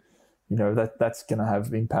moving. That's going to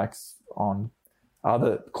have impacts on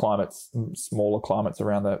other climates, smaller climates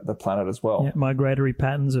around the planet as well. Yeah, migratory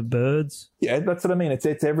patterns of birds. Yeah, that's what I mean. It's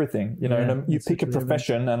everything. And you pick a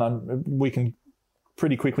profession, and we can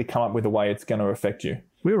pretty quickly come up with a way it's going to affect you.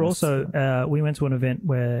 We were also we went to an event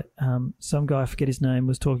where some guy, I forget his name,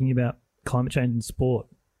 was talking about climate change in sport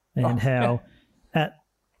and how at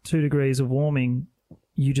 2 degrees of warming,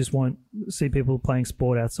 you just won't see people playing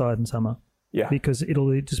sport outside in summer. Yeah. Because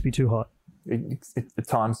it'll just be too hot. At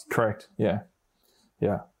times, correct. Yeah.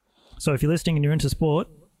 Yeah. So if you're listening and you're into sport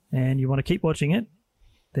and you want to keep watching it,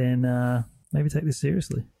 then maybe take this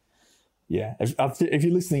seriously. Yeah. If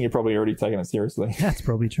you're listening, you're probably already taking it seriously. That's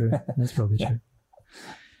probably true. True.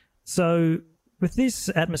 So with this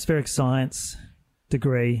atmospheric science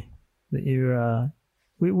degree that you're...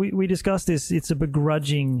 We discussed this. It's a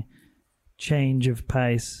begrudging change of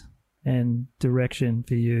pace and direction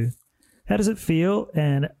for you. How does it feel,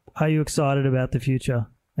 and are you excited about the future?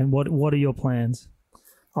 And what are your plans?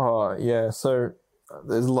 Oh, yeah. So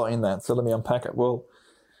there's a lot in that. So let me unpack it. Well,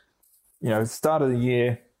 start of the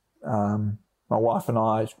year, my wife and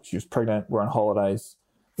I, she was pregnant. We're on holidays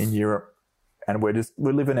in Europe, and we're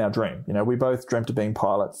living our dream. We both dreamt of being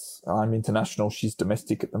pilots. I'm international. She's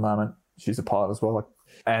domestic at the moment. She's a pilot as well.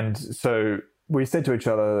 And so we said to each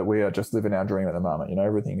other that we are just living our dream at the moment.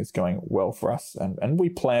 Everything is going well for us. And we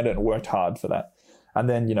planned it and worked hard for that. And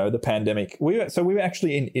then, the pandemic. We were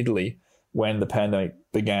actually in Italy when the pandemic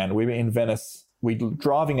began. We were in Venice. We were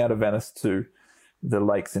driving out of Venice to the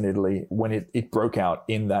lakes in Italy when it broke out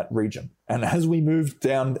in that region. And as we moved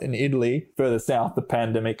down in Italy, further south, the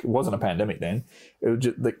pandemic, it wasn't a pandemic then. It was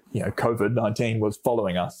just COVID-19 was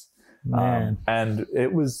following us. And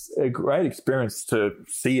it was a great experience to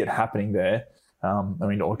see it happening there.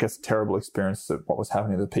 I guess a terrible experience of what was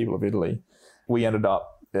happening to the people of Italy. We ended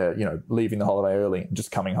up, leaving the holiday early and just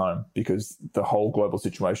coming home because the whole global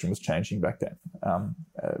situation was changing back then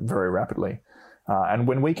very rapidly. And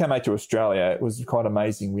when we came back to Australia, it was quite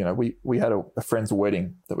amazing. We had a friend's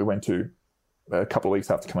wedding that we went to a couple of weeks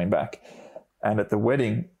after coming back. And at the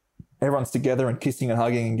wedding, everyone's together and kissing and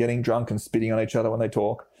hugging and getting drunk and spitting on each other when they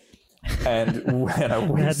talk. And we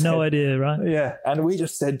had no idea, right? Yeah. And we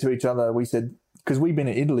just said to each other, because we've been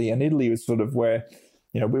in Italy, and Italy was sort of where,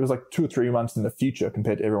 it was like 2 or 3 months in the future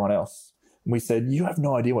compared to everyone else. And we said, you have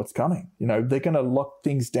no idea what's coming. They're going to lock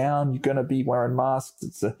things down. You're going to be wearing masks.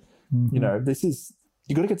 It's you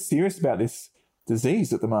got to get serious about this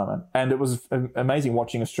disease at the moment. And it was amazing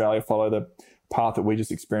watching Australia follow the path that we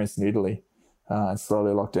just experienced in Italy and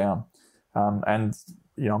slowly lock down.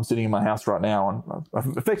 I'm sitting in my house right now, and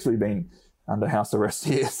I've effectively been under house arrest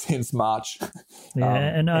here since March. Yeah,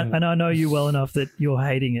 and I know you well enough that you're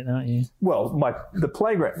hating it, aren't you? Well, my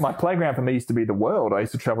playground for me used to be the world. I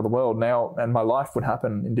used to travel the world now, and my life would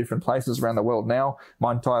happen in different places around the world. Now,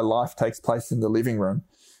 my entire life takes place in the living room,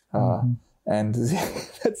 and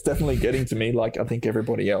that's definitely getting to me, like I think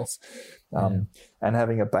everybody else. And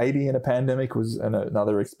having a baby in a pandemic was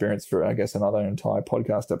another experience for, I guess, another entire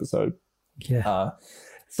podcast episode. Yeah.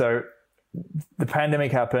 So the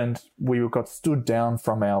pandemic happened. We got stood down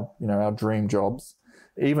from our dream jobs.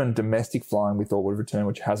 Even domestic flying we thought would return,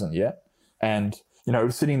 which hasn't yet. And,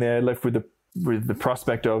 sitting there left with the with the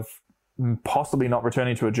prospect of possibly not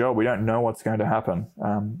returning to a job. We don't know what's going to happen.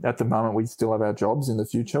 At the moment, we still have our jobs in the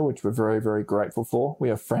future, which we're very, very grateful for. We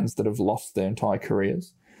have friends that have lost their entire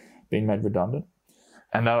careers, been made redundant.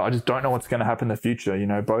 And I just don't know what's going to happen in the future. You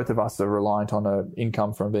know, both of us are reliant on an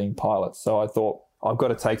income from being pilots. So I thought, I've got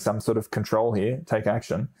to take some sort of control here, take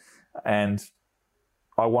action. And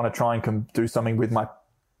I want to try and do something with I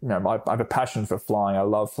have a passion for flying. I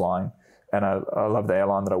love flying, and I love the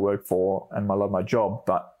airline that I work for, and I love my job.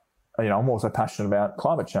 But, you know, I'm also passionate about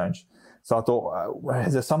climate change. So I thought,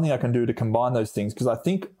 is there something I can do to combine those things? Because I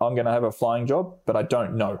think I'm going to have a flying job, but I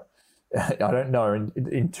don't know. I don't know.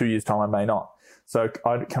 In 2 years' time, I may not. So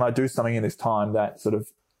can I do something in this time that sort of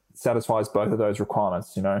satisfies both of those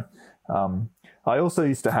requirements, you know? I also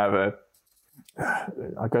used to have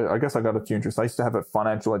I guess I got a few interests. I used to have a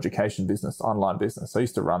financial education business, online business. I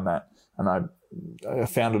used to run that, and I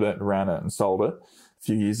founded it, ran it, and sold it a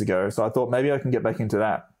few years ago. So I thought maybe I can get back into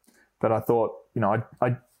that. But I thought, you know,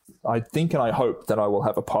 I think and I hope that I will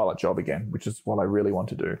have a pilot job again, which is what I really want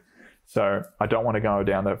to do. So I don't want to go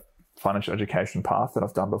down the financial education path that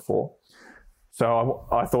I've done before. So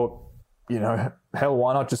I thought, you know, hell,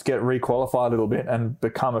 why not just get requalified a little bit and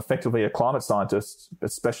become effectively a climate scientist,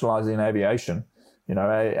 specializing in aviation. You know,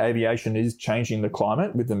 aviation is changing the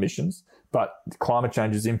climate with emissions, but climate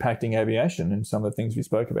change is impacting aviation and some of the things we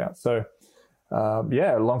spoke about. So,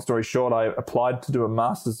 long story short, I applied to do a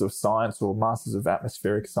Masters of Science or Masters of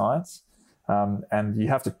Atmospheric Science. And you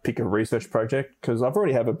have to pick a research project because I've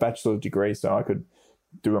already have a bachelor's degree, so I could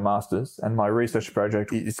do a master's, and my research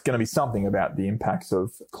project is going to be something about the impacts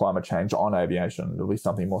of climate change on aviation. It'll be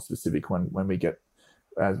something more specific when we get,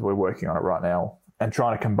 as we're working on it right now, and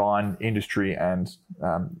trying to combine industry and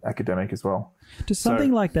academic as well. Does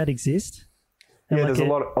something like that exist? Yeah, there's a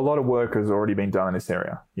lot of work has already been done in this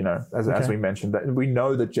area. You know, as we mentioned, that we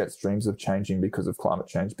know that jet streams are changing because of climate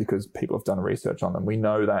change because people have done research on them. We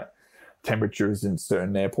know that temperatures in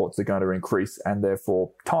certain airports are going to increase, and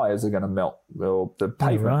therefore tires are going to melt. Well, the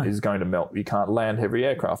pavement is going to melt. You can't land heavy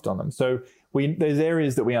aircraft on them. So there's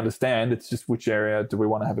areas that we understand. It's just which area do we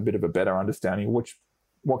want to have a bit of a better understanding?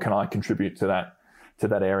 What can I contribute to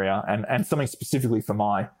that area? And something specifically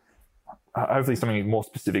for hopefully something more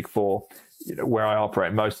specific for, you know, where I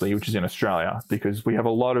operate mostly, which is in Australia, because we have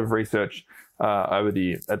a lot of research over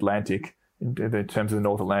the Atlantic in terms of the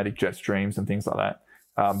North Atlantic jet streams and things like that.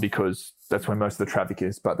 Because that's where most of the traffic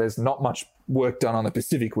is. But there's not much work done on the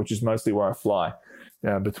Pacific, which is mostly where I fly,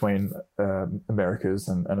 between Americas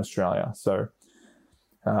and Australia. So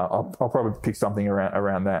I'll probably pick something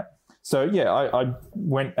around that. So yeah, I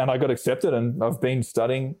went and I got accepted, and I've been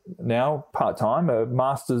studying now part-time a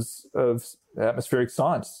Masters of Atmospheric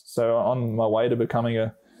Science. So on my way to becoming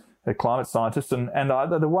a climate scientist. And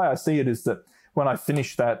the way I see it is that when I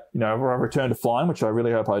finish that, you know, when I return to flying, which I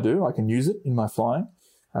really hope I do, I can use it in my flying.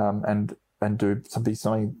 And do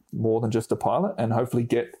something more than just a pilot, and hopefully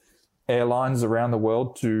get airlines around the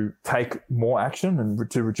world to take more action and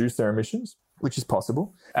to reduce their emissions, which is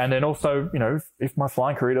possible. And then also, you know, if my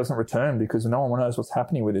flying career doesn't return because no one knows what's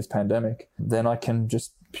happening with this pandemic, then I can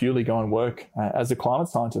just purely go and work as a climate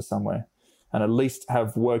scientist somewhere, and at least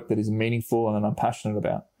have work that is meaningful and that I'm passionate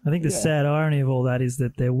about. I think the sad irony of all that is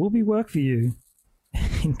that there will be work for you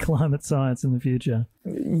in climate science in the future.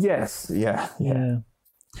 Yes. Yeah.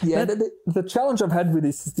 The challenge I've had with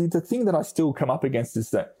this is the thing that I still come up against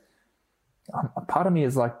is that a part of me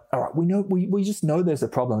is like, all right, we just know there's a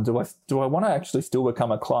problem. Do I want to actually still become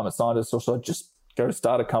a climate scientist, or should I just go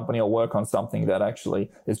start a company or work on something that actually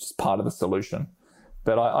is just part of the solution?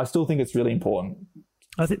 But I still think it's really important.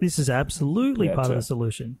 I think this is absolutely part of the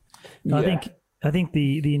solution. Yeah. I think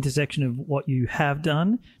the intersection of what you have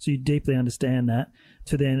done, so you deeply understand that,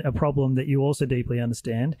 to then a problem that you also deeply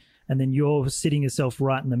understand, and then you're sitting yourself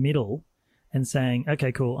right in the middle and saying,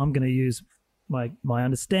 okay, cool, I'm going to use my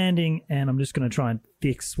understanding, and I'm just going to try and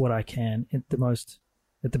fix what I can at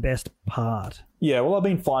the best part. Yeah, well, I've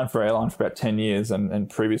been flying for airline for about 10 years and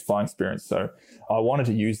previous flying experience, so I wanted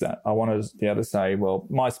to use that. I wanted to be able to say, well,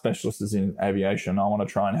 my specialist is in aviation. I want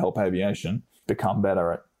to try and help aviation become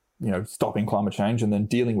better at, you know, stopping climate change and then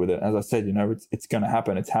dealing with it. As I said, you know, it's going to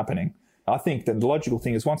happen. It's happening. I think that the logical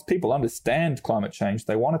thing is once people understand climate change,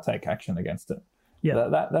 they want to take action against it. Yeah,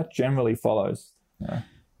 that generally follows. Yeah.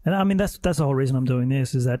 And I mean, that's the whole reason I'm doing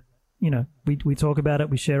this, is that, you know, we talk about it,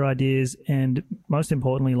 we share ideas, and most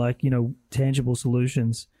importantly, like, you know, tangible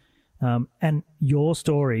solutions. And your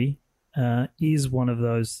story is one of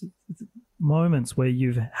those moments where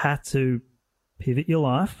you've had to pivot your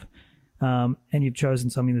life, and you've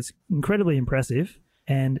chosen something that's incredibly impressive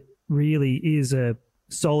and really is a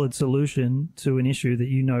solid solution to an issue that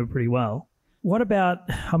you know pretty well. what about,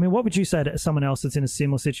 I mean, what would you say to someone else that's in a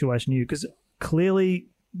similar situation to you? Because clearly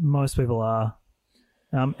most people are.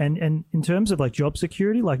 And in terms of like job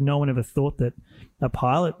security, like no one ever thought that a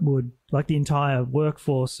pilot would, like the entire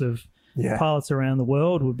workforce of pilots around the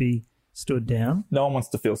world would be stood down. No one wants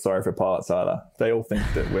to feel sorry for pilots either. They all think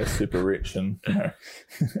that we're super rich and, you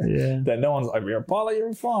know, that no one's like, you're a pilot,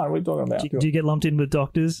 you're fine. What are you talking about? Do you get lumped in with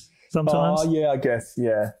doctors sometimes? Oh, yeah, I guess.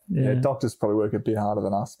 Yeah. Doctors probably work a bit harder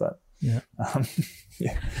than us, but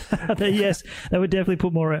yes, they would definitely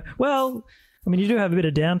put more. Well, I mean, you do have a bit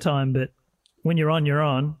of downtime, but when you're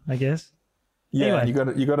on, I guess. Yeah,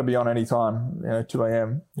 anyway. you got to be on any time, 2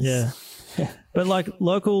 a.m. Yeah. But like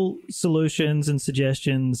local solutions and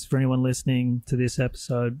suggestions for anyone listening to this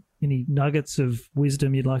episode, any nuggets of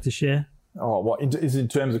wisdom you'd like to share? Oh, what is in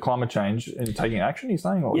terms of climate change and taking action, you're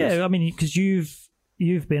saying? Or I mean, because you've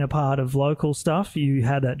been a part of local stuff. You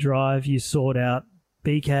had that drive. You sought out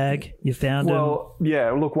BCAG. You found them. Well,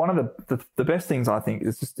 yeah. Look, one of the best things I think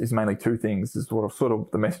is mainly two things. Is sort of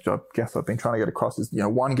the message I guess I've been trying to get across is,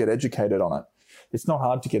 one, get educated on it. It's not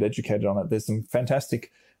hard to get educated on it. There's some fantastic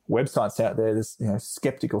websites out there. There's,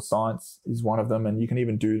 Skeptical Science is one of them, and you can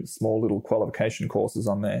even do small little qualification courses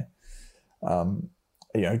on there.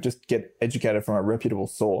 Just get educated from a reputable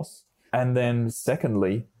source. And then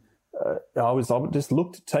secondly, I would just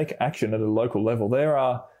look to take action at a local level.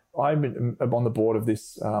 I'm on the board of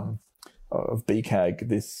this, of BCAG,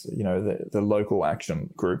 this, the local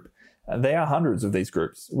action group. And there are hundreds of these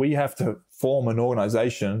groups. We have to form an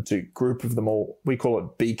organization to group of them all. We call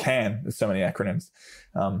it BCAN. There's so many acronyms.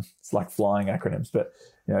 It's like flying acronyms, but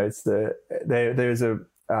there's a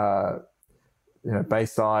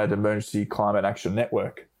Bayside Emergency Climate Action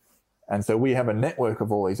Network. And so we have a network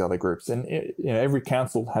of all these other groups. And every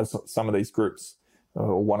council has some of these groups,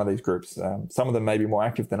 or one of these groups. Some of them may be more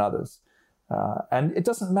active than others. And it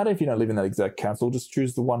doesn't matter if you don't live in that exact council, just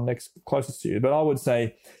choose the one closest to you. But I would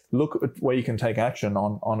say, look at where you can take action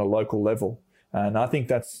on a local level. And I think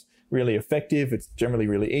that's really effective. It's generally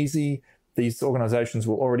really easy. These organizations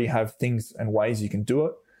will already have things and ways you can do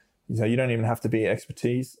it. So you don't even have to be expert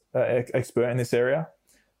in this area.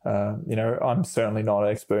 I'm certainly not an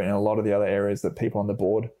expert in a lot of the other areas that people on the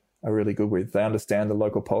board are really good with. They understand the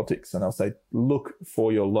local politics, and they'll say, look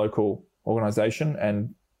for your local organization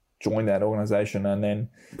and join that organization, and then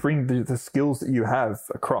bring the skills that you have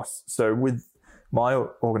across. So with my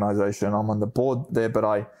organization, I'm on the board there, but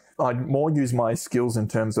I more use my skills in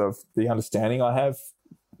terms of the understanding I have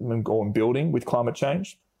or in building with climate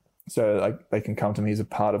change. So they can come to me as a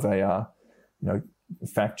part of a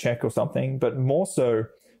fact check or something, but more so,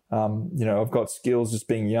 I've got skills just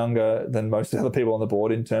being younger than most other people on the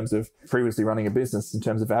board in terms of previously running a business, in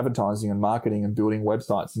terms of advertising and marketing and building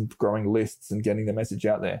websites and growing lists and getting the message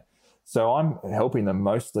out there. So I'm helping them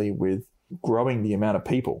mostly with growing the amount of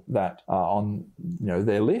people that are on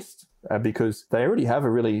their list, because they already have a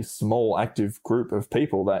really small active group of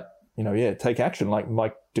people that take action,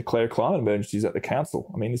 like declare climate emergencies at the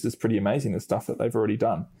council. I mean, this is pretty amazing, the stuff that they've already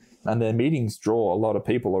done. And their meetings draw a lot of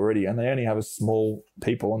people already, and they only have a small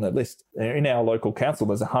people on their list. In our local council,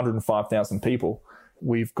 there's 105,000 people.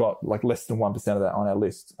 We've got like less than 1% of that on our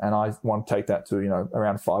list. And I want to take that to,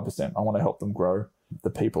 around 5%. I want to help them grow the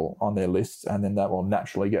people on their list, and then that will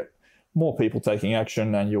naturally get more people taking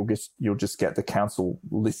action, and you'll just get the council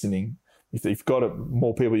listening. If you've got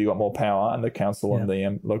more people, you've got more power, and the council and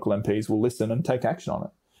the local MPs will listen and take action on it.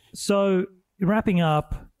 So wrapping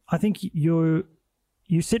up, I think you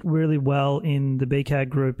sit really well in the BCAG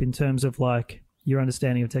group in terms of like your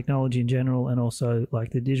understanding of technology in general, and also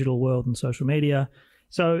like the digital world and social media.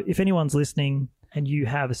 So if anyone's listening and you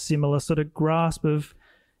have a similar sort of grasp of,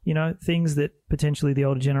 things that potentially the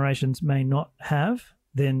older generations may not have,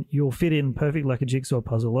 then you'll fit in perfect like a jigsaw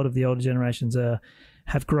puzzle. A lot of the older generations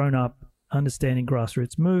have grown up understanding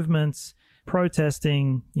grassroots movements,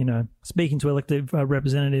 protesting, speaking to elected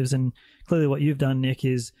representatives. And clearly what you've done, Nick,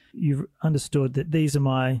 is you've understood that these are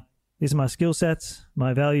my skill sets.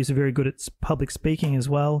 My values are very good at public speaking as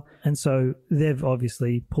well. And so they've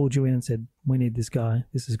obviously pulled you in and said, we need this guy.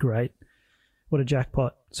 This is great. What a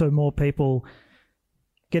jackpot. So more people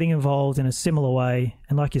getting involved in a similar way.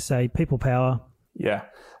 And like you say, people power. Yeah.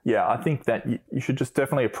 I think that you should just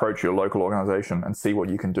definitely approach your local organization and see what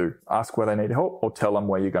you can do. Ask where they need help, or tell them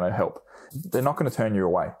where you're going to help. They're not going to turn you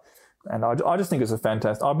away. And I just think it's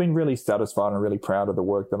I've been really satisfied and really proud of the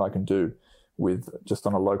work that I can do with just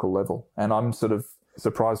on a local level. And I'm sort of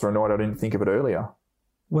surprised or annoyed I didn't think of it earlier.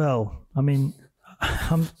 Well, I mean,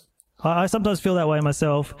 I sometimes feel that way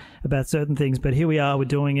myself about certain things, but here we are, we're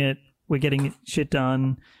doing it, we're getting shit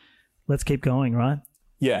done. Let's keep going, right?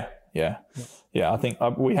 Yeah. I think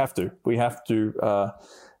we have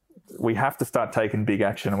to start taking big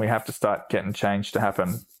action, and we have to start getting change to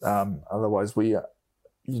happen. Otherwise, we're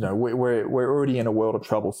already in a world of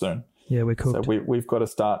trouble soon. Yeah, we're cooked. So we've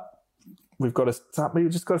just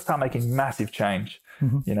got to start making massive change.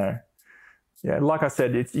 Mm-hmm. Yeah, like I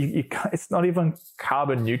said, it's not even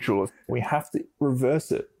carbon neutral. We have to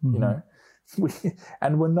reverse it. Mm-hmm.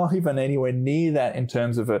 And we're not even anywhere near that in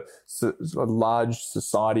terms of a large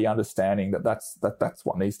society understanding that's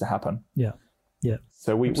what needs to happen. Yeah.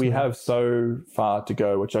 So we have so far to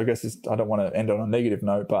go, which I guess is, I don't want to end on a negative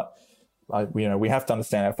note, but we have to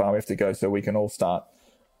understand how far we have to go so we can all start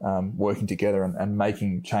working together and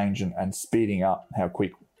making change and speeding up how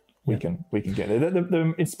quick we can get there.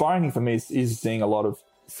 The inspiring thing for me is seeing a lot of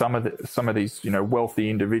some of these wealthy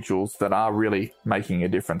individuals that are really making a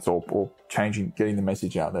difference or changing, getting the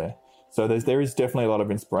message out there. So there is definitely a lot of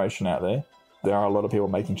inspiration out there. There are a lot of people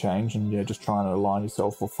making change, and just trying to align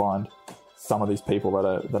yourself or find some of these people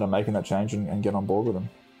that are making that change and get on board with them.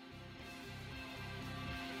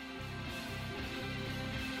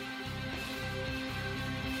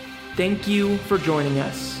 Thank you for joining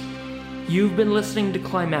us. You've been listening to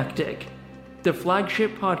Climactic, the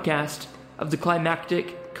flagship podcast of the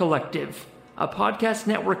Climactic Collective, a podcast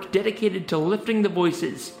network dedicated to lifting the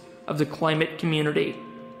voices of the climate community.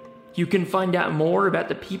 You can find out more about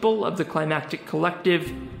the people of the Climactic Collective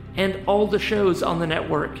and all the shows on the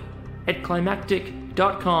network at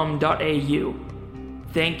climactic.com.au.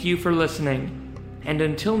 Thank you for listening, and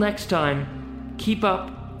until next time, keep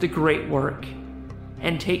up the great work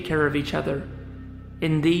and take care of each other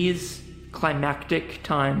in these climactic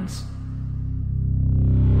times.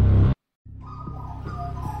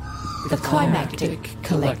 The Climactic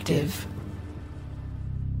Collective.